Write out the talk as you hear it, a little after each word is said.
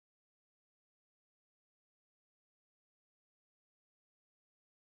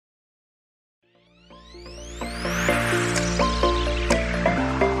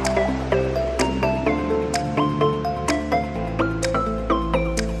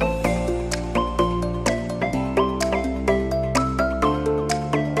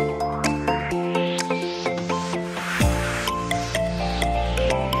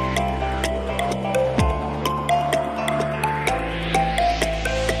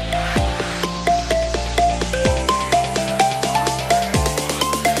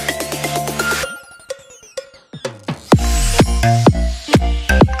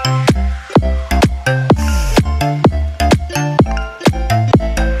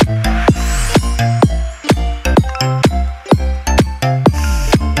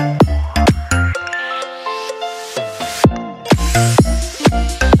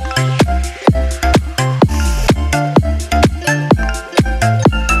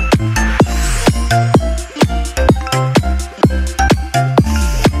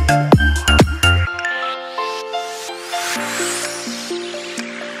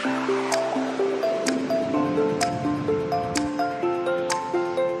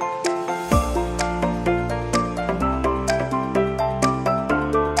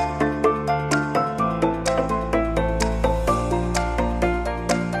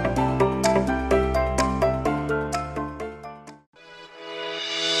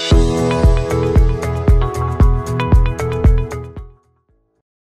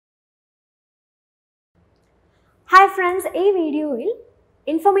ഈ വീഡിയോയിൽ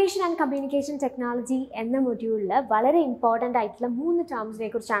information and communication technology എന്ന മൊഡ്യൂളിൽ വളരെ ഇമ്പോർട്ടൻ്റ് ആയിട്ടുള്ള 3 ടേംസിനെ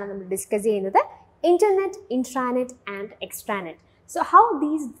കുറിച്ചാണ് നമ്മൾ ഡിസ്കസ് ചെയ്യുന്നത്. Internet, intranet and extranet. So how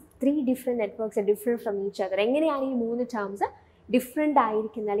these 3 different networks are different from each other. എങ്ങനെയാണ് ഈ 3 ടേംസ് ഡിഫറെൻ്റ്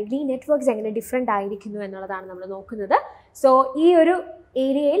ആയിരിക്കുന്നത്, അല്ലെങ്കിൽ ഈ നെറ്റ്വർക്ക്സ് എങ്ങനെ ഡിഫറെൻ്റ് ആയിരിക്കുന്നു എന്നുള്ളതാണ് നമ്മൾ നോക്കുന്നത്. സോ ഈ ഒരു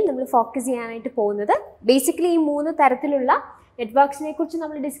ഏരിയയിൽ നമ്മൾ ഫോക്കസ് ചെയ്യാനായിട്ട് പോകുന്നത് ബേസിക്കലി ഈ 3 തരത്തിലുള്ള നെറ്റ്വർക്ക്സിനെ കുറിച്ച്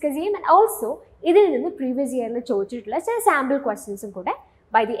നമ്മൾ ഡിസ്കസ് ചെയ്യും. ആൻഡ് ഓൾസോ ഇതിൽ നിന്ന് പ്രീവിയസ് ഇയറിൽ ചോദിച്ചിട്ടുള്ള ചില സാമ്പിൾ ക്വസ്റ്റ്യൻസും കൂടെ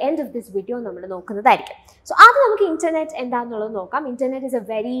by the end of this video നമ്മൾ നോക്കുന്നതായിരിക്കും. സോ ആദ്യം നമുക്ക് ഇന്റർനെറ്റ് എന്താണെന്നുള്ളത് നോക്കാം. Internet is A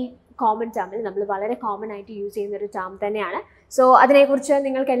very common ടേമിൽ നമ്മൾ വളരെ കോമൺ ആയിട്ട് യൂസ് ചെയ്യുന്ന ഒരു ടേം തന്നെയാണ്. സോ അതിനെക്കുറിച്ച്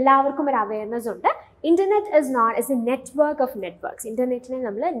നിങ്ങൾക്ക് എല്ലാവർക്കും ഒരു അവയർനെസ് ഉണ്ട്. Internet is not S A network of networks. ഇന്റർനെറ്റിനെ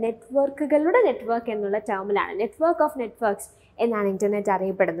നമ്മൾ നെറ്റ്വർക്കുകളുടെ നെറ്റ്വർക്ക് എന്നുള്ള ടേമിലാണ്, നെറ്റ്വർക്ക് ഓഫ് നെറ്റ്വർക്ക്സ് എന്നാണ് ഇന്റർനെറ്റ്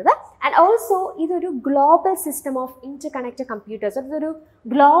അറിയപ്പെടുന്നത്. ആൻഡ് ഓൾസോ ഇതൊരു global system of Inter connected computers, അതൊരു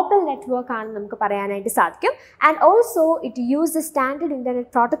ഗ്ലോബൽ നെറ്റ്വർക്ക് ആണെന്ന് നമുക്ക് പറയാനായിട്ട് സാധിക്കും. And also it use the standard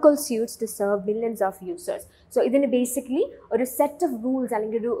internet protocol suites to serve millions of users. So ഇതിന് ബേസിക്കലി ഒരു സെറ്റ് ഓഫ് റൂൾസ്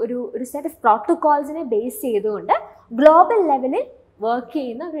അല്ലെങ്കിൽ ഒരു സെറ്റ് ഓഫ് പ്രോട്ടോകോൾസിനെ ബേസ് ചെയ്തുകൊണ്ട് ഗ്ലോബൽ ലെവലിൽ വർക്ക്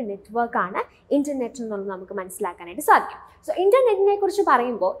ചെയ്യുന്ന ഒരു നെറ്റ്വർക്കാണ് ഇന്റർനെറ്റ് എന്നുള്ളത് നമുക്ക് മനസ്സിലാക്കാനായിട്ട് സാധിക്കും. സോ ഇന്റർനെറ്റിനെ കുറിച്ച്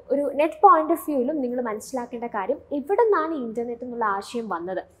പറയുമ്പോൾ ഒരു നെറ്റ് പോയിന്റ് ഓഫ് വ്യൂവിലും നിങ്ങൾ മനസ്സിലാക്കേണ്ട കാര്യം ഇവിടെ നിന്നാണ് ഇന്റർനെറ്റ് എന്നുള്ള ആശയം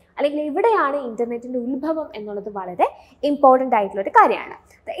വന്നത്, അല്ലെങ്കിൽ എവിടെയാണ് ഇന്റർനെറ്റിന്റെ ഉത്ഭവം എന്നുള്ളത് വളരെ ഇമ്പോർട്ടൻ്റ് ആയിട്ടുള്ള ഒരു കാര്യമാണ്.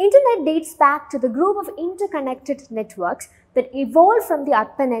 The internet dates back to the group of interconnected networks that evolved from the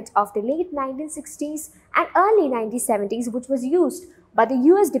ARPANET of the late 1960s and early 1970s, which was used by the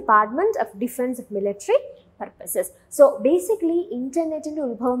US Department of Defense of Military purposes. So basically ഇന്റർനെറ്റിന്റെ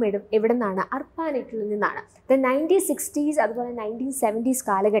ഉത്ഭവം എവിടെ നിന്നാണ്? അർപ്പാനെറ്റിൽ നിന്നാണ്. The 1960s അതുപോലെ 1970s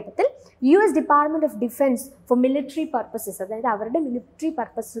കാലഘട്ടത്തിൽ US department of defence four military purposes, അതായത് അവരുടെ military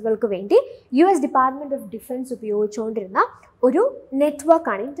പർപ്പസുകൾക്ക് വേണ്ടി US ഡിപ്പാർട്ട്മെന്റ് ഓഫ് ഡിഫൻസ് ഉപയോഗിച്ചുകൊണ്ടിരുന്ന ഒരു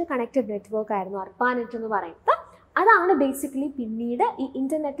നെറ്റ്വർക്കാണ്, ഇന്റർ കണക്റ്റഡ് നെറ്റ്വർക്ക് ആയിരുന്നു അർപ്പാനെറ്റ് എന്ന് പറയുന്നത്. അതാണ് ബേസിക്കലി പിന്നീട് ഈ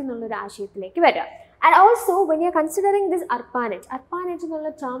ഇന്റർനെറ്റ് എന്നുള്ളൊരു ആശയത്തിലേക്ക് വരിക. And also when you are considering this അർപ്പാനെറ്റ്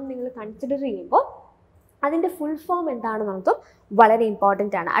എന്നുള്ള ടേം നിങ്ങൾ കൺസിഡർ ചെയ്യുമ്പോൾ അതിൻ്റെ ഫുൾ ഫോം എന്താണെന്നുള്ളതും വളരെ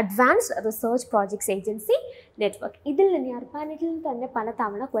ഇമ്പോർട്ടൻ്റ് ആണ്. Advanced research projects agency network. ഇതിൽ നിന്ന് അർപ്പാനെറ്റിൽ നിന്ന് തന്നെ പല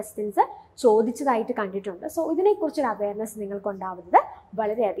തവണ ക്വസ്റ്റ്യൻസ് ചോദിച്ചതായിട്ട് കണ്ടിട്ടുണ്ട്. സോ ഇതിനെക്കുറിച്ചൊരു അവയർനെസ് നിങ്ങൾക്ക് ഉണ്ടാവുന്നത്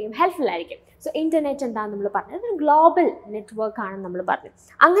വളരെയധികം ഹെൽപ്ഫുൾ ആയിരിക്കും. സോ ഇന്റർനെറ്റ് എന്താണെന്ന് നമ്മൾ പറഞ്ഞത് ഒരു ഗ്ലോബൽ നെറ്റ്വർക്ക് ആണെന്ന് നമ്മൾ പറഞ്ഞു.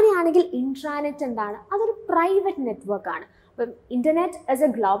 അങ്ങനെയാണെങ്കിൽ ഇൻട്രാനെറ്റ് എന്താണ്? അതൊരു പ്രൈവറ്റ് നെറ്റ്വർക്കാണ്. അപ്പം internet as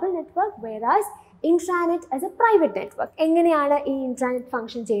A global network, whereas Intranet as a private network. എങ്ങനെയാണ് ഈ ഇൻട്രാനെറ്റ്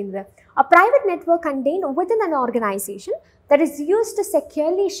ഫംഗ്ഷൻ ചെയ്യുന്നത്? A private network contained within an organization that is used to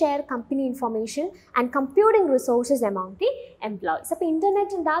securely share company information and computing resources among the employees. അപ്പോൾ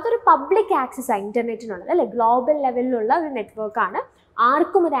internet എന്താ? അതൊരു public access ആണ് ഇന്റർനെറ്റിനുള്ളത്, അല്ലെ? Global ലെവലിലുള്ള ഒരു നെറ്റ്വർക്കാണ്.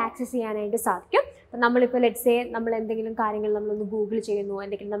 ആർക്കും അത് ആക്സസ് ചെയ്യാനായിട്ട് സാധിക്കും. അപ്പം നമ്മളിപ്പോൾ ലെറ്റ്സ് സേ നമ്മൾ എന്തെങ്കിലും കാര്യങ്ങൾ നമ്മളൊന്ന് ഗൂഗിൾ ചെയ്യുന്നു,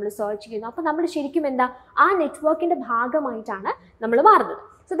 എന്തെങ്കിലും നമ്മൾ സെർച്ച് ചെയ്യുന്നു, അപ്പോൾ നമ്മൾ ശരിക്കും എന്താ ആ നെറ്റ്വർക്കിൻ്റെ ഭാഗമായിട്ടാണ് നമ്മൾ മാറുന്നത്.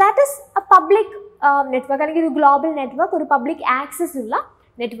 So that is A public network, അല്ലെങ്കിൽ ഒരു ഗ്ലോബൽ നെറ്റ്വർക്ക്, ഒരു പബ്ലിക് ആക്സസ് ഉള്ള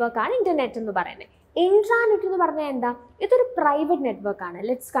നെറ്റ്വർക്കാണ് ഇന്റർനെറ്റ് എന്ന് പറയുന്നത്. ഇൻട്രാനെറ്റ് എന്ന് പറഞ്ഞാൽ എന്താ? ഇതൊരു പ്രൈവറ്റ് നെറ്റ്വർക്കാണ്.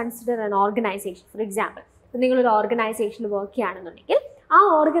 Let's consider an organisation. For example, ഇപ്പോൾ നിങ്ങളൊരു ഓർഗനൈസേഷനിൽ വർക്ക് ചെയ്യുകയാണെന്നുണ്ടെങ്കിൽ ആ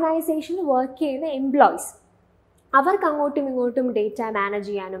ഓർഗനൈസേഷനിൽ വർക്ക് ചെയ്യുന്ന എംപ്ലോയീസ് അവർക്ക് അങ്ങോട്ടും ഇങ്ങോട്ടും ഡേറ്റ മാനേജ്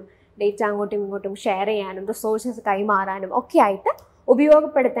ചെയ്യാനും ഡേറ്റ അങ്ങോട്ടും ഇങ്ങോട്ടും ഷെയർ ചെയ്യാനും റിസോഴ്സസ് കൈമാറാനും ഒക്കെ ആയിട്ട്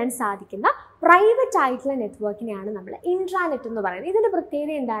ഉപയോഗപ്പെടുത്താൻ സാധിക്കുന്ന പ്രൈവറ്റ് ആയിട്ടുള്ള നെറ്റ്വർക്കിനെയാണ് നമ്മൾ ഇൻട്രാനെറ്റ് എന്ന് പറയുന്നത്. ഇതിൻ്റെ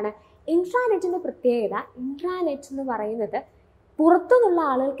പ്രത്യേകത എന്താണ്? ഇൻട്രാനെറ്റിൻ്റെ പ്രത്യേകത, ഇൻട്രാനെറ്റ് എന്ന് പറയുന്നത് പുറത്തുനിന്നുള്ള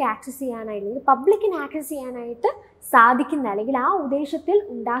ആളുകൾക്ക് ആക്സസ് ചെയ്യാനായിട്ട്, അല്ലെങ്കിൽ പബ്ലിക്കിന് ആക്സസ് ചെയ്യാനായിട്ട് സാധിക്കുന്ന, അല്ലെങ്കിൽ ആ ഉദ്ദേശത്തിൽ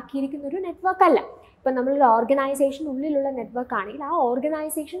ഉണ്ടാക്കിയിരിക്കുന്ന ഒരു നെറ്റ്വർക്ക് അല്ല. ഇപ്പം നമ്മളൊരു ഓർഗനൈസേഷനുള്ളിലുള്ള നെറ്റ്വർക്ക് ആണെങ്കിൽ ആ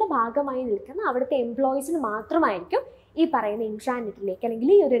ഓർഗനൈസേഷൻ്റെ ഭാഗമായി നിൽക്കുന്ന അവിടുത്തെ എംപ്ലോയീസിന് മാത്രമായിരിക്കും ഈ പറയുന്ന ഇൻട്രാനെറ്റിലേക്ക്,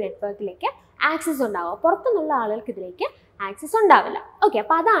 അല്ലെങ്കിൽ ഈ ഒരു നെറ്റ്വർക്കിലേക്ക് ആക്സസ് ഉണ്ടാവുക. പുറത്തുനിന്നുള്ള ആളുകൾക്ക് ഇതിലേക്ക് ആക്സസ് ഉണ്ടാവില്ല. ഓക്കെ,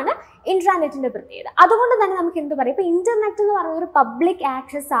 അപ്പോൾ അതാണ് ഇൻട്രാനെറ്റിൻ്റെ പ്രത്യേകത. അതുകൊണ്ട് തന്നെ നമുക്ക് എന്ത് പറയും, ഇപ്പോൾ ഇൻ്റർനെറ്റ് എന്ന് പറയുന്ന ഒരു പബ്ലിക്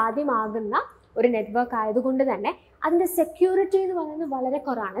ആക്സസ് സാധ്യമാകുന്ന ഒരു നെറ്റ്വർക്ക് ആയതുകൊണ്ട് തന്നെ അതിൻ്റെ സെക്യൂരിറ്റി എന്ന് പറയുന്നത് വളരെ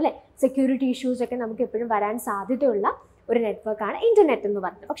കുറവാണ്, അല്ലേ? സെക്യൂരിറ്റി ഇഷ്യൂസൊക്കെ നമുക്ക് എപ്പോഴും വരാൻ സാധ്യതയുള്ള ഒരു നെറ്റ്വർക്കാണ് ഇൻ്റർനെറ്റ് എന്ന്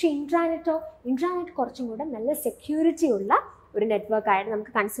പറയുന്നത്. പക്ഷേ ഇൻട്രാനെറ്റ് കുറച്ചും കൂടെ നല്ല സെക്യൂരിറ്റി ഉള്ള ഒരു നെറ്റ്വർക്കായിട്ട്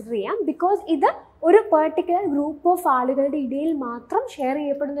നമുക്ക് കൺസിഡർ ചെയ്യാം. ബിക്കോസ് ഇത് ഒരു പെർട്ടിക്കുലർ ഗ്രൂപ്പ് ഓഫ് ആളുകളുടെ ഇടയിൽ മാത്രം ഷെയർ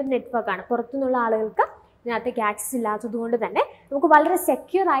ചെയ്യപ്പെടുന്ന ഒരു നെറ്റ്വർക്കാണ്. പുറത്തുനിന്നുള്ള ആളുകൾക്ക് ഇതിനകത്തേക്ക് ആക്സസ് ഇല്ലാത്തത് കൊണ്ട് തന്നെ നമുക്ക് വളരെ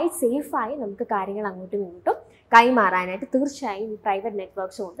സെക്യൂറായി സേഫായി നമുക്ക് കാര്യങ്ങൾ അങ്ങോട്ടും ഇങ്ങോട്ടും കൈമാറാനായിട്ട് തീർച്ചയായും ഈ പ്രൈവറ്റ്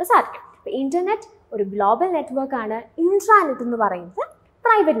നെറ്റ്വർക്ക്സ് കൊണ്ട് സാധിക്കും. അപ്പോൾ ഇന്റർനെറ്റ് ഒരു ഗ്ലോബൽ നെറ്റ്വർക്കാണ്. ഇൻട്രാനെറ്റ് എന്ന് പറയുന്നത്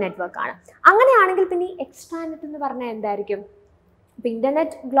പ്രൈവറ്റ് നെറ്റ്വർക്കാണ്. അങ്ങനെയാണെങ്കിൽ പിന്നെ ഈ എക്സ്ട്രാനെറ്റ് എന്ന് പറഞ്ഞാൽ എന്തായിരിക്കും? ഇപ്പോൾ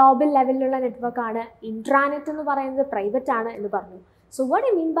ഇന്റർനെറ്റ് ഗ്ലോബൽ ലെവലിലുള്ള നെറ്റ്വർക്കാണ്, ഇൻട്രാനെറ്റ് എന്ന് പറയുന്നത് പ്രൈവറ്റ് ആണ് എന്ന് പറഞ്ഞു. So what I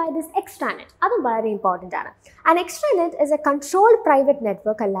mean by this extranet? That's very important. An extranet is a controlled private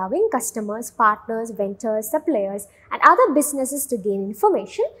network allowing customers, partners, vendors, suppliers and other businesses to gain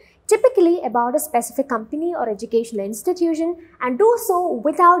information, typically about a specific company or educational institution, and do so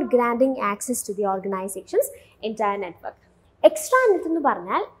without granting access to the organization's entire network. Extranet എന്ന്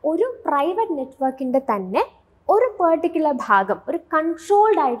പറഞ്ഞാൽ ഒരു private നെറ്റ്വർക്കിൻ്റെ തന്നെ ഒരു particular ഭാഗം, ഒരു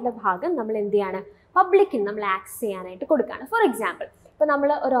controlled ആയിട്ടുള്ള ഭാഗം നമ്മൾ എന്ത് ചെയ്യാണ്, പബ്ലിക്കിന് നമ്മൾ ആക്സസ് ചെയ്യാനായിട്ട് കൊടുക്കുകയാണ്. ഫോർ എക്സാമ്പിൾ, ഇപ്പോൾ നമ്മൾ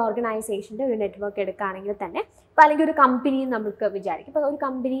ഒരു ഓർഗനൈസേഷൻ്റെ ഒരു നെറ്റ്വർക്ക് എടുക്കുകയാണെങ്കിൽ തന്നെ, ഇപ്പോൾ അല്ലെങ്കിൽ ഒരു കമ്പനി നമുക്ക് വിചാരിക്കും, ഇപ്പോൾ ഒരു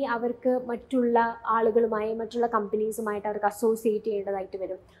കമ്പനി അവർക്ക് മറ്റുള്ള ആളുകളുമായി, മറ്റുള്ള കമ്പനീസുമായിട്ട് അവർക്ക് അസോസിയേറ്റ് ചെയ്യേണ്ടതായിട്ട്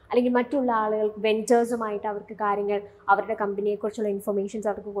വരും, അല്ലെങ്കിൽ മറ്റുള്ള ആളുകൾക്ക് വെൻഡേഴ്സുമായിട്ട് അവർക്ക് കാര്യങ്ങൾ, അവരുടെ കമ്പനിയെക്കുറിച്ചുള്ള ഇൻഫർമേഷൻസ്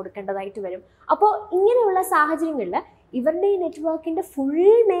അവർക്ക് കൊടുക്കേണ്ടതായിട്ട് വരും. അപ്പോൾ ഇങ്ങനെയുള്ള സാഹചര്യങ്ങളിൽ ഇവരുടെ ഈ നെറ്റ്വർക്കിൻ്റെ ഫുൾ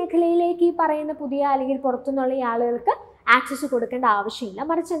മേഖലയിലേക്ക് ഈ പറയുന്ന പുതിയ അല്ലെങ്കിൽ പുറത്തുനിന്നുള്ള ഈ ആളുകൾക്ക് ആക്സസ് കൊടുക്കേണ്ട ആവശ്യമില്ല.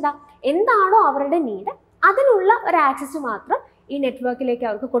 മറിച്ച് എന്താണോ അവരുടെ നീഡ്, അതിനുള്ള ഒരു ആക്സസ് മാത്രം ഈ നെറ്റ്വർക്കിലേക്ക്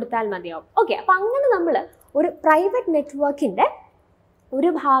അവർക്ക് കൊടുത്താൽ മതിയാവും. ഓക്കെ, അപ്പം അങ്ങനെ നമ്മൾ ഒരു പ്രൈവറ്റ് നെറ്റ്വർക്കിൻ്റെ ഒരു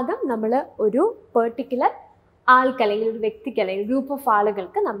ഭാഗം നമ്മൾ ഒരു പെർട്ടിക്കുലർ ആൾക്ക് അല്ലെങ്കിൽ ഒരു വ്യക്തിക്ക് അല്ലെങ്കിൽ ഗ്രൂപ്പ് ഓഫ്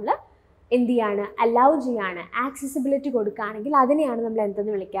ആളുകൾക്ക് നമ്മൾ എന്ത് ചെയ്യാണ്, അലൗ ചെയ്യാണ്, ആക്സസിബിലിറ്റി കൊടുക്കുകയാണെങ്കിൽ അതിനെയാണ് നമ്മൾ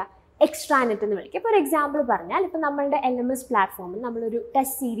എന്തെന്ന് വിളിക്കുക, എക്സ്ട്രാനെറ്റ് എന്ന് വിളിക്കുക. ഇപ്പോൾ ഒരു എക്സാമ്പിൾ പറഞ്ഞാൽ, ഇപ്പോൾ നമ്മളുടെ LMS പ്ലാറ്റ്ഫോമിൽ നമ്മളൊരു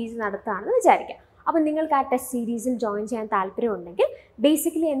ടെസ്റ്റ് സീരീസ് നടത്തുകയാണെന്ന് വിചാരിക്കുക. അപ്പം നിങ്ങൾക്ക് ആ ടെസ്റ്റ് സീരീസിൽ ജോയിൻ ചെയ്യാൻ താല്പര്യമുണ്ടെങ്കിൽ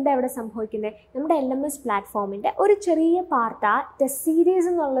ബേസിക്കലി എന്താ ഇവിടെ സംഭവിക്കുന്നത്, നമ്മുടെ LMS പ്ലാറ്റ്ഫോമിൻ്റെ ഒരു ചെറിയ പാർട്ട്, ആ ടെസ്റ്റ് സീരീസ്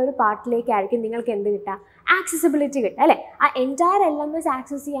എന്നുള്ളൊരു പാർട്ടിലേക്കായിരിക്കും നിങ്ങൾക്ക് എന്ത് കിട്ടുക, ആക്സസിബിലിറ്റി കിട്ടുക, അല്ലേ? ആ എൻറ്റയർ LMS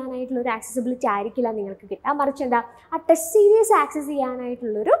ആക്സസ് ചെയ്യാനായിട്ടുള്ളൊരു ആക്സസിബിലിറ്റി ആയിരിക്കില്ല നിങ്ങൾക്ക് കിട്ടുക, മറിച്ച് എന്താ, ആ ടെസ്റ്റ് സീരീസ് ആക്സസ്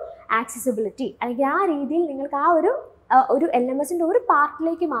ചെയ്യാനായിട്ടുള്ളൊരു ആക്സസിബിലിറ്റി, അല്ലെങ്കിൽ ആ രീതിയിൽ നിങ്ങൾക്ക് ആ ഒരു LMSൻ്റെ ഒരു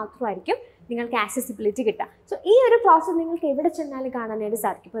പാർട്ടിലേക്ക് മാത്രമായിരിക്കും നിങ്ങൾക്ക് ആക്സസിബിലിറ്റി കിട്ടുക. സോ ഈ ഒരു പ്രോസസ്സ് നിങ്ങൾക്ക് എവിടെ ചെന്നാലും കാണാനായിട്ട്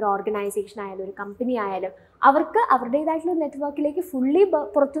സാധിക്കും. ഇപ്പോൾ ഒരു ഓർഗനൈസേഷൻ ആയാലും ഒരു കമ്പനി ആയാലും അവർക്ക് അവരുടേതായിട്ടുള്ള നെറ്റ്വർക്കിലേക്ക് ഫുള്ളി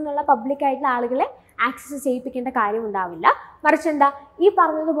പുറത്തുനിന്നുള്ള പബ്ലിക്കായിട്ടുള്ള ആളുകളെ ആക്സസ് ചെയ്യിപ്പിക്കേണ്ട കാര്യം ഉണ്ടാവില്ല. മറിച്ച് എന്താ, ഈ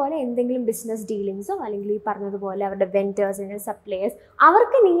പറഞ്ഞതുപോലെ എന്തെങ്കിലും ബിസിനസ് ഡീലിങ്സോ അല്ലെങ്കിൽ ഈ പറഞ്ഞതുപോലെ അവരുടെ വെൻഡേഴ്സ് അല്ലെങ്കിൽ സപ്ലയേഴ്സ്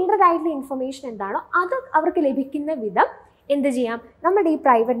അവർക്ക് നീഡഡ് ആയിട്ടുള്ള ഇൻഫർമേഷൻ എന്താണോ അത് അവർക്ക് ലഭിക്കുന്ന വിധം എന്ത് ചെയ്യാം, നമ്മുടെ ഈ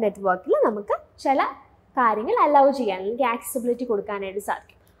പ്രൈവറ്റ് നെറ്റ്വർക്കിൽ നമുക്ക് ചില കാര്യങ്ങൾ അലൗ ചെയ്യാൻ അല്ലെങ്കിൽ ആക്സസിബിലിറ്റി കൊടുക്കാനായിട്ട്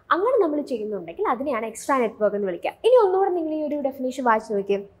സാധിക്കും. അങ്ങനെ നമ്മൾ ചെയ്യുന്നുണ്ടെങ്കിൽ അതിനെയാണ് എക്സ്ട്രാ നെറ്റ്വർക്ക് എന്ന് വിളിക്കുക. ഇനി ഒന്നുകൂടെ നിങ്ങൾ ഈ ഒരു ഡെഫിനേഷൻ വായിച്ച്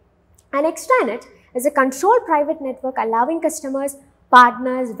നോക്കിയാൽ, an extranet is a controlled private network allowing customers,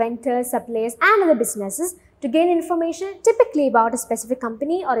 partners, vendors, suppliers and other businesses to gain information typically about a specific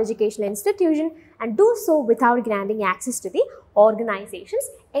company or educational institution and do so without granting access to the organization's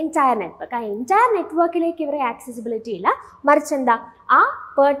entire network. ആ entire നെറ്റ്വർക്കിലേക്ക് ഇവരെ accessibility ഇല്ല, മറിച്ച് എന്താ, ആ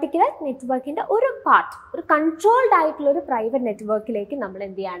particular നെറ്റ്വർക്കിൻ്റെ ഒരു part, ഒരു controlled ആയിട്ടുള്ള ഒരു പ്രൈവറ്റ് നെറ്റ്വർക്കിലേക്ക് നമ്മൾ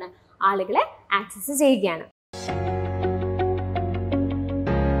എന്ത് ചെയ്യാണ്, ആളുകളെ ആക്സസ് ചെയ്യുകയാണ്.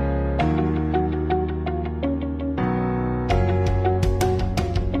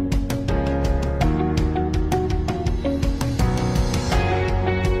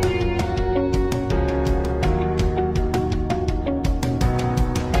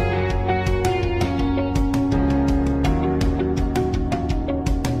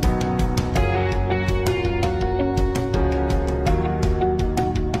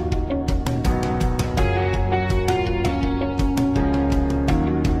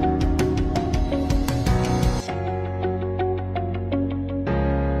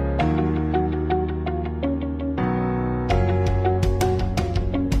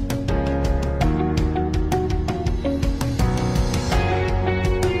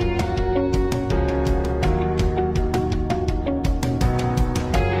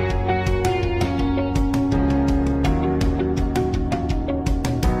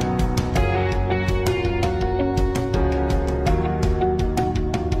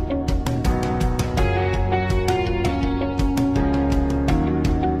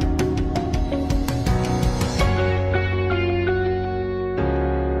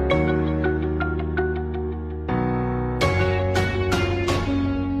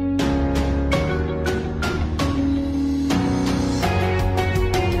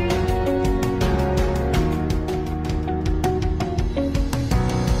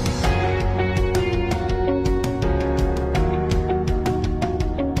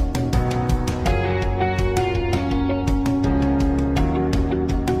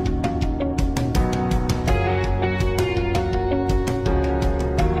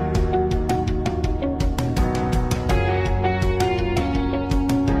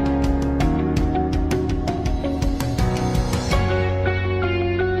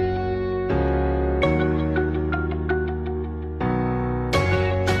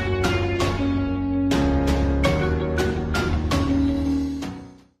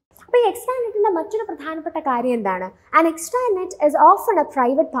 മറ്റൊരു പ്രധാനപ്പെട്ട കാര്യം എന്താണ്? An extranet is often a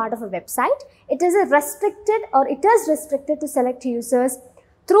private part of a website. It is restricted to select users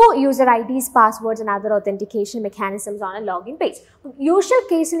through user IDs, passwords and other authentication mechanisms on a login page. Usual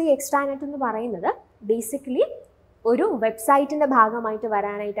case ഈ extranet എന്ന് പറയുന്നത് basically ഒരു വെബ്സൈറ്റിൻ്റെ ഭാഗമായിട്ട്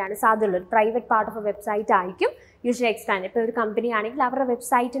വരാനായിട്ടാണ് സാധ്യതയുള്ളത്. ഒരു private part of A website ആയിരിക്കും usually extranet. ഇപ്പോൾ ഒരു കമ്പനി ആണെങ്കിൽ അവരുടെ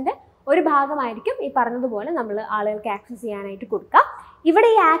വെബ്സൈറ്റിൻ്റെ ഒരു ഭാഗമായിരിക്കും ഈ പറഞ്ഞതുപോലെ നമ്മൾ ആളുകൾക്ക് ആക്സസ് ചെയ്യാനായിട്ട് കൊടുക്കുക. ഇവിടെ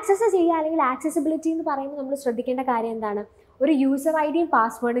ഈ ആക്സസ് ചെയ്യുക അല്ലെങ്കിൽ ആക്സസിബിലിറ്റി എന്ന് പറയുമ്പോൾ നമ്മൾ ശ്രദ്ധിക്കേണ്ട കാര്യം എന്താണ്? ഒരു യൂസർ ഐ ഡിയും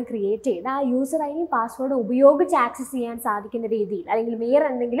പാസ്വേഡും ക്രിയേറ്റ് ചെയ്ത് ആ യൂസർ ഐ ഡിയും പാസ്വേഡും ഉപയോഗിച്ച് ആക്സസ് ചെയ്യാൻ സാധിക്കുന്ന രീതിയിൽ അല്ലെങ്കിൽ വേറെ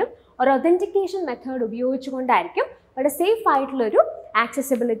എന്തെങ്കിലും ഒരു ഒതൻറ്റിക്കേഷൻ മെത്തേഡ് ഉപയോഗിച്ചുകൊണ്ടായിരിക്കും വളരെ സേഫ് ആയിട്ടുള്ളൊരു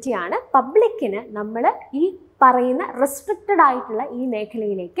ആക്സസിബിലിറ്റി ആണ് പബ്ലിക്കിന് നമ്മൾ ഈ പറയുന്ന റെസ്ട്രിക്റ്റഡ് ആയിട്ടുള്ള ഈ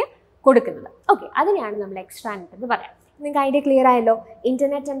മേഖലയിലേക്ക് കൊടുക്കുന്നത്. ഓക്കെ, അതിനെയാണ് നമ്മൾ എക്സ്ട്രാനെറ്റ് എന്ന് പറയാം. നിങ്ങൾക്ക് ഐഡിയ ക്ലിയർ ആയല്ലോ?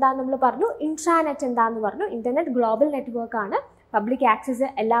 ഇൻ്റർനെറ്റ് എന്താണെന്ന് നമ്മൾ പറഞ്ഞു, ഇൻട്രാനെറ്റ് എന്താണെന്ന് പറഞ്ഞു. ഇൻ്റർനെറ്റ് ഗ്ലോബൽ നെറ്റ്വർക്ക് ആണ്, പബ്ലിക് ആക്സസ്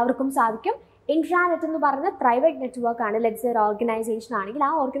എല്ലാവർക്കും സാധിക്കും. ഇൻട്രാനെറ്റ് എന്ന് പറയുന്നത് പ്രൈവറ്റ് നെറ്റ്വർക്ക് ആണ്. ലെറ്റ്സ് ഒരു ഓർഗനൈസേഷൻ ആണെങ്കിൽ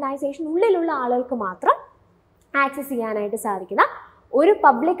ആ ഓർഗനൈസേഷനുള്ളിലുള്ള ആളുകൾക്ക് മാത്രം ആക്സസ് ചെയ്യാനായിട്ട് സാധിക്കുന്ന, ഒരു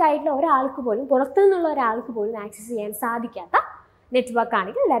പബ്ലിക് ആയിട്ടുള്ള ഒരാൾക്ക് പോലും പുറത്തു നിന്നുള്ള ഒരാൾക്ക് പോലും ആക്സസ് ചെയ്യാൻ സാധിക്കാത്ത നെറ്റ്വർക്ക്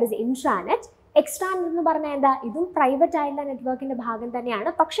ആണെങ്കിൽ ദാറ്റ് ഈസ് ഇൻട്രാനെറ്റ്. എക്സ്ട്രാനെറ്റ് എന്ന് പറഞ്ഞാൽ എന്താ? ഇതും പ്രൈവറ്റ് ആയിട്ടുള്ള നെറ്റ്വർക്കിൻ്റെ ഭാഗം തന്നെയാണ്.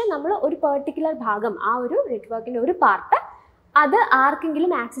 പക്ഷെ നമ്മൾ ഒരു പെർട്ടിക്കുലർ ഭാഗം, ആ ഒരു നെറ്റ്വർക്കിൻ്റെ ഒരു പാർട്ട് അത്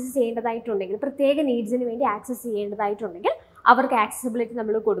ആർക്കെങ്കിലും ആക്സസ് ചെയ്യേണ്ടതായിട്ടുണ്ടെങ്കിൽ, പ്രത്യേക നീഡ്സിന് വേണ്ടി ആക്സസ് ചെയ്യേണ്ടതായിട്ടുണ്ടെങ്കിൽ അവർക്ക് ആക്സസിബിലിറ്റി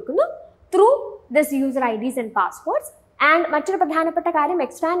നമ്മൾ കൊടുക്കുന്നു through this user I ഡീസ് and passwords. And മറ്റൊരു പ്രധാനപ്പെട്ട കാര്യം,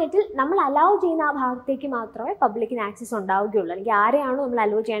 എക്സ്ട്രാനെറ്റിൽ നമ്മൾ അലൗ ചെയ്യുന്ന ആ ഭാഗത്തേക്ക് മാത്രമേ പബ്ലിക്കിന് ആക്സസ് ഉണ്ടാവുകയുള്ളൂ. അല്ലെങ്കിൽ ആരെയാണോ നമ്മൾ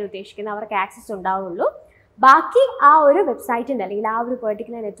അലോ ചെയ്യാൻ ഉദ്ദേശിക്കുന്നത് അവർക്ക് ആക്സസ് ഉണ്ടാവുകയുള്ളൂ. ബാക്കി ആ ഒരു വെബ്സൈറ്റിൻ്റെ അല്ലെങ്കിൽ ആ ഒരു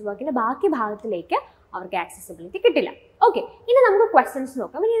പെർട്ടിക്കുലർ നെറ്റ്വർക്കിൻ്റെ ബാക്കി ഭാഗത്തിലേക്ക് അവർക്ക് ആക്സസിബിലിറ്റി കിട്ടില്ല. ഓക്കെ, ഇനി നമുക്ക് ക്വസ്റ്റ്യൻസ്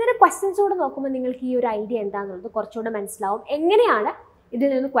നോക്കാം. ഇനി ഇതിൻ്റെ ക്വസ്റ്റ്യൻസോട് നോക്കുമ്പോൾ നിങ്ങൾക്ക് ഈ ഒരു ഐഡിയ എന്താണെന്നുള്ളത് കുറച്ചുകൂടെ മനസ്സിലാവും. എങ്ങനെയാണ് ഇതിൽ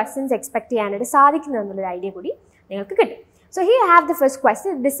നിന്ന് ക്വസ്റ്റ്യൻസ് എക്സ്പെക്ട് ചെയ്യാനായിട്ട് സാധിക്കുന്നത് എന്നുള്ളൊരു ഐഡിയ കൂടി നിങ്ങൾക്ക് കിട്ടും. So here you have the first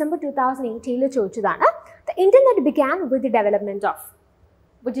question. December 2018 ചോദിച്ചതാണ്. The internet began with the development of,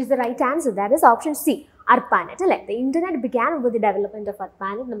 which is the right answer, that is option C, ARPANET. അല്ലേ? The internet began with the development of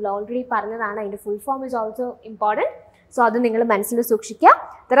ARPANET. നമ്മൾ already പറഞ്ഞതാണ്. അതിൻ്റെ full form is also important. So അത് നിങ്ങൾ മനസ്സിൽ സൂക്ഷിക്കുക.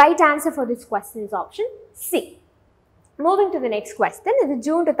 The right answer for this question is option C. Moving to the next question. ഇത്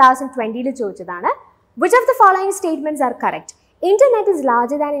June 2020 ചോദിച്ചതാണ്. Which of the following statements are correct? Internet is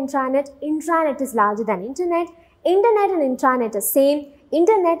larger than intranet. Intranet is larger than internet. Internet and intranet are same.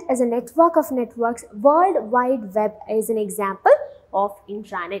 Internet is a network of networks. World Wide Web is an example of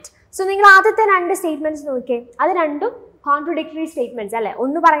intranet. So നിങ്ങൾ ആദ്യത്തെ രണ്ട് statements നോക്കിയേ, അത് രണ്ടും contradictory statements അല്ലേ?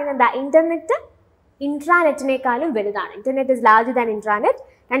 ഒന്ന് പറയുന്നത് എന്താ? ഇന്റർനെറ്റ് ഇൻട്രാനെറ്റിനേക്കാളും വലുതാണ്. Internet is larger than intranet.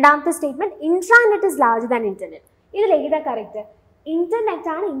 രണ്ടാമത്തെ statement intranet is larger than internet. ഇതിൽ ഏതാ കറക്റ്റ്? ഇന്റർനെറ്റ്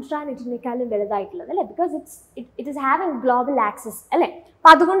ആണ് ഇൻട്രാനെറ്റിനേക്കാളും വലുതായിട്ടുള്ളത് അല്ലേ? Because it is having global access അല്ലേ?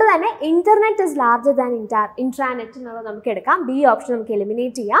 അപ്പോൾ അതുകൊണ്ട് തന്നെ internet is larger than intranet എന്നുള്ളത് നമുക്ക് എടുക്കാം. ബി ഓപ്ഷൻ നമുക്ക്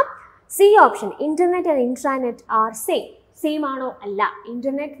എലിമിനേറ്റ് ചെയ്യാം. C option internet and intranet are same. Same ആണോ? അല്ല.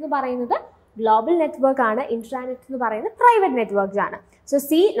 ഇന്റർനെറ്റ് എന്ന് പറയുന്നത് ഗ്ലോബൽ നെറ്റ്വർക്ക് ആണ്, ഇൻട്രാനെറ്റ് എന്ന് പറയുന്നത് പ്രൈവറ്റ് നെറ്റ്വർക്ക്സ് ആണ്. സോ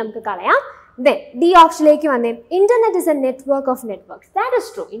സി നമുക്ക് കളയാം. ദെൻ ഡി ഓപ്ഷനിലേക്ക് വന്നേ. Internet is A network of networks. That is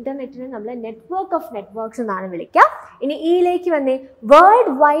true. ഇന്റർനെറ്റിനെ നമ്മൾ നെറ്റ്വർക്ക് ഓഫ് നെറ്റ്വർക്ക്സ് എന്നാണ് വിളിക്കുക. ഇനി ഇയിലേക്ക് വന്നേ.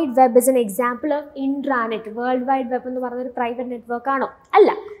 World wide web is an example of intranet. World wide web എന്ന് പറയുന്ന ഒരു പ്രൈവറ്റ് നെറ്റ്വർക്ക് ആണോ?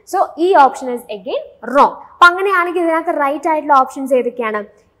 അല്ല. സോ ഈ ഓപ്ഷൻ ഇസ് അഗെയിൻ റോങ്. അപ്പം അങ്ങനെയാണെങ്കിൽ ഇതിനകത്ത് റൈറ്റ് ആയിട്ടുള്ള ഓപ്ഷൻസ് ഏതൊക്കെയാണ്?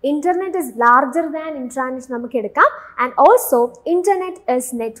 Internet is larger than intranet നമുക്ക് എടുക്കാം. And also internet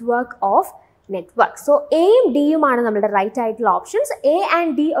is network of network. So A and D are the right title options. A and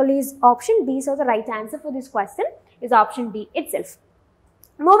D only is option B. So the right answer for this question is option D itself.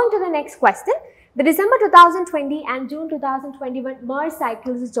 Moving to the next question. The December 2020 and June 2021 merge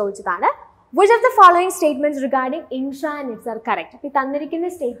cycles is choichidana. Which of the following statements regarding intranets are correct? If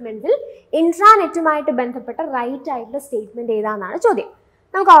thanirikkunna statement il intranetumayittu bandhappetta right title statement edanaanu chodyam.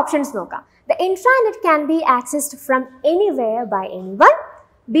 Namukku options nokam. The intranet can be accessed from anywhere by anyone.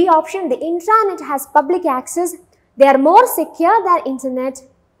 B option, the intranet has public access. They are more secure than internet.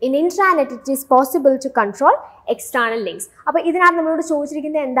 In intranet, it is possible to control external links. അപ്പോൾ ഇതിനകത്ത് നമ്മളോട്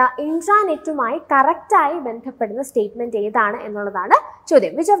ചോദിച്ചിരിക്കുന്നത് എന്താ? ഇൻട്രാനെറ്റുമായി കറക്റ്റായി ബന്ധപ്പെടുന്ന statement ഏതാണ് എന്നുള്ളതാണ്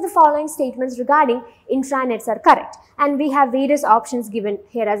ചോദ്യം. Which of the following statements regarding intranets are correct? And we have various options given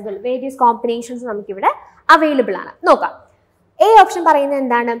here as well. Various combinations നമുക്കിവിടെ അവൈലബിൾ ആണ്. നോക്കാം. A ഓപ്ഷൻ പറയുന്നത്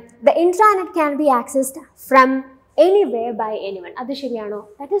എന്താണ്? The intranet can be accessed from anywhere by anyone. അത് ശരിയാണോ?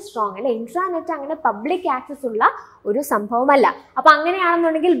 That is wrong അല്ലേ? Intranet അങ്ങനെ public access ഉള്ള ഒരു സംഭവമല്ല. അപ്പോൾ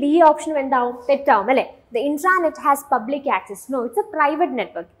അങ്ങനെയാണെന്നുണ്ടെങ്കിൽ ബി ഓപ്ഷൻ എന്താവും? തെറ്റാവും അല്ലേ? The intranet has public access. No, it's A private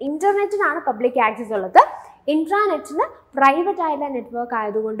network. ഇന്റർനെറ്റിനാണ് public access ഉള്ളത്. ഇൻട്രാനെറ്റിന് പ്രൈവറ്റ് ആയിട്ടുള്ള നെറ്റ്വർക്ക്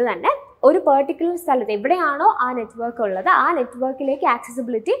ആയതുകൊണ്ട് തന്നെ ഒരു പെർട്ടിക്കുലർ സ്ഥലത്ത് എവിടെയാണോ ആ നെറ്റ്വർക്ക് ഉള്ളത് ആ നെറ്റ്വർക്കിലേക്ക്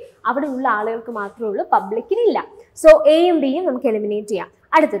ആക്സസിബിലിറ്റി അവിടെയുള്ള ആളുകൾക്ക് മാത്രമേ ഉള്ളൂ, പബ്ലിക്കിനില്ല. സോ എയും ബിയും നമുക്ക് എലിമിനേറ്റ് ചെയ്യാം.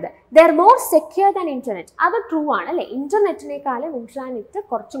 അടുത്തത്, they are more secure than internet. അത് ട്രൂ ആണ് അല്ലേ? ഇന്റർനെറ്റിനേക്കാളും ഇൻട്രാനെറ്റ്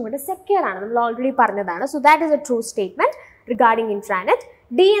കുറച്ചും കൂടെ സെക്യൂർ ആണ്, നമ്മൾ ഓൾറെഡി പറഞ്ഞതാണ്. So that is A true statement regarding intranet.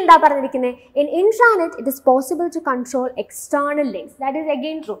 D എന്താ പറഞ്ഞിരിക്കുന്നത്? In intranet, it is possible to control external links. That is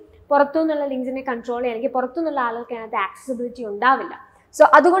again true. പുറത്തുനിന്നുള്ള ലിങ്ക്സിനെ കൺട്രോൾ ചെയ്യാൻ അല്ലെങ്കിൽ പുറത്തുനിന്നുള്ള ആളുകൾക്ക് അതിനകത്ത് ആക്സസിബിലിറ്റി ഉണ്ടാവില്ല. സോ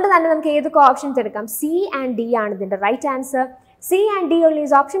അതുകൊണ്ട് തന്നെ നമുക്ക് ഏതൊക്കെ ഓപ്ഷൻസ് എടുക്കാം? C and D ആണ് ഇതിൻ്റെ right answer. C and D only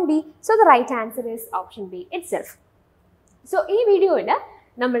is option B. So the right answer is option B itself. So ഈ വീഡിയോയിൽ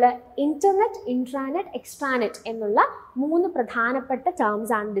നമ്മൾ ഇന്റർനെറ്റ്, ഇൻട്രാനെറ്റ്, എക്സ്ട്രാനെറ്റ് എന്നുള്ള 3 പ്രധാനപ്പെട്ട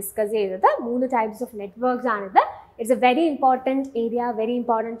ടേംസ് ആണ് ഡിസ്കസ് ചെയ്തത്. 3 ടൈപ്സ് ഓഫ് നെറ്റ്വർക്ക്സ് ആണിത്. It's A very important area, very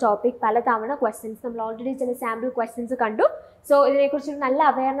important topic. പലതവണ questions നമ്മൾ ഓൾറെഡി ചില സാമ്പിൾ ക്വസ്റ്റ്യൻസ് കണ്ടു. സോ ഇതിനെക്കുറിച്ച് നല്ല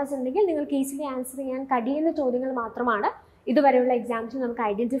അവയർനെസ് ഉണ്ടെങ്കിൽ നിങ്ങൾക്ക് ഈസിലി ആൻസർ ചെയ്യാൻ കഴിയുന്ന ചോദ്യങ്ങൾ മാത്രമാണ് ഇതുവരെയുള്ള എക്സാംസിൽ നമുക്ക്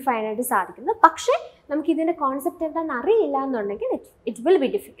ഐഡൻറ്റിഫൈ ചെയ്യാനായിട്ട് സാധിക്കുന്നത്. പക്ഷേ നമുക്ക് ഇതിൻ്റെ കോൺസെപ്റ്റ് എന്താണെന്ന് അറിയില്ല എന്നുണ്ടെങ്കിൽ it will be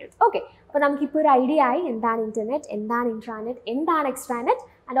difficult. Okay, അപ്പോൾ നമുക്കിപ്പോൾ ഒരു ഐഡിയ ആയി എന്താണ് ഇൻ്റർനെറ്റ്, എന്താണ് ഇൻട്രാനെറ്റ്, എന്താണ് extranet,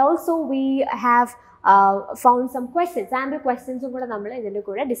 and also we have found some questions, sample ക്വസ്റ്റ്യൻസും കൂടെ നമ്മൾ ഇതിൻ്റെ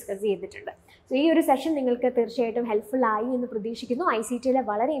കൂടെ ഡിസ്കസ് ചെയ്തിട്ടുണ്ട്. സോ ഈ ഒരു സെഷൻ നിങ്ങൾക്ക് തീർച്ചയായിട്ടും ഹെൽപ്ഫുൾ ആയി എന്ന് പ്രതീക്ഷിക്കുന്നു. ICTയിലെ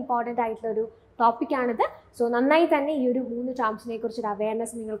വളരെ ഇമ്പോർട്ടൻ്റ് ആയിട്ടുള്ളൊരു ടോപ്പിക്കാണിത്. സോ നന്നായി തന്നെ ഈ ഒരു 3 ടേംസിനെ കുറിച്ചൊരു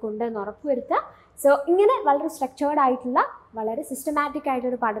അവയർനെസ് നിങ്ങൾക്കുണ്ട് എന്ന് ഉറപ്പുവരുത്തുക. സോ ഇങ്ങനെ വളരെ സ്ട്രക്ചേർഡ് ആയിട്ടുള്ള, വളരെ സിസ്റ്റമാറ്റിക്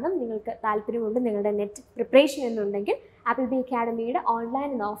ആയിട്ടൊരു പഠനം നിങ്ങൾക്ക് താല്പര്യമുണ്ട്, നിങ്ങളുടെ നെറ്റ് പ്രിപ്പറേഷൻ എന്നുണ്ടെങ്കിൽ apple B അക്കാഡമിയുടെ online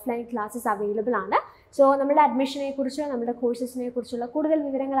and offline classes available ആണ്. സോ നമ്മുടെ അഡ്മിഷനെ കുറിച്ചോ നമ്മുടെ കോഴ്സസിനെ കുറിച്ചുള്ള കൂടുതൽ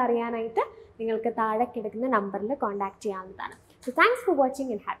വിവരങ്ങൾ അറിയാനായിട്ട് നിങ്ങൾക്ക് താഴെ കിടക്കുന്ന നമ്പറിൽ കോൺടാക്ട് ചെയ്യാവുന്നതാണ്. So thanks for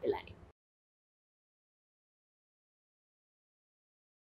watching and happy learning.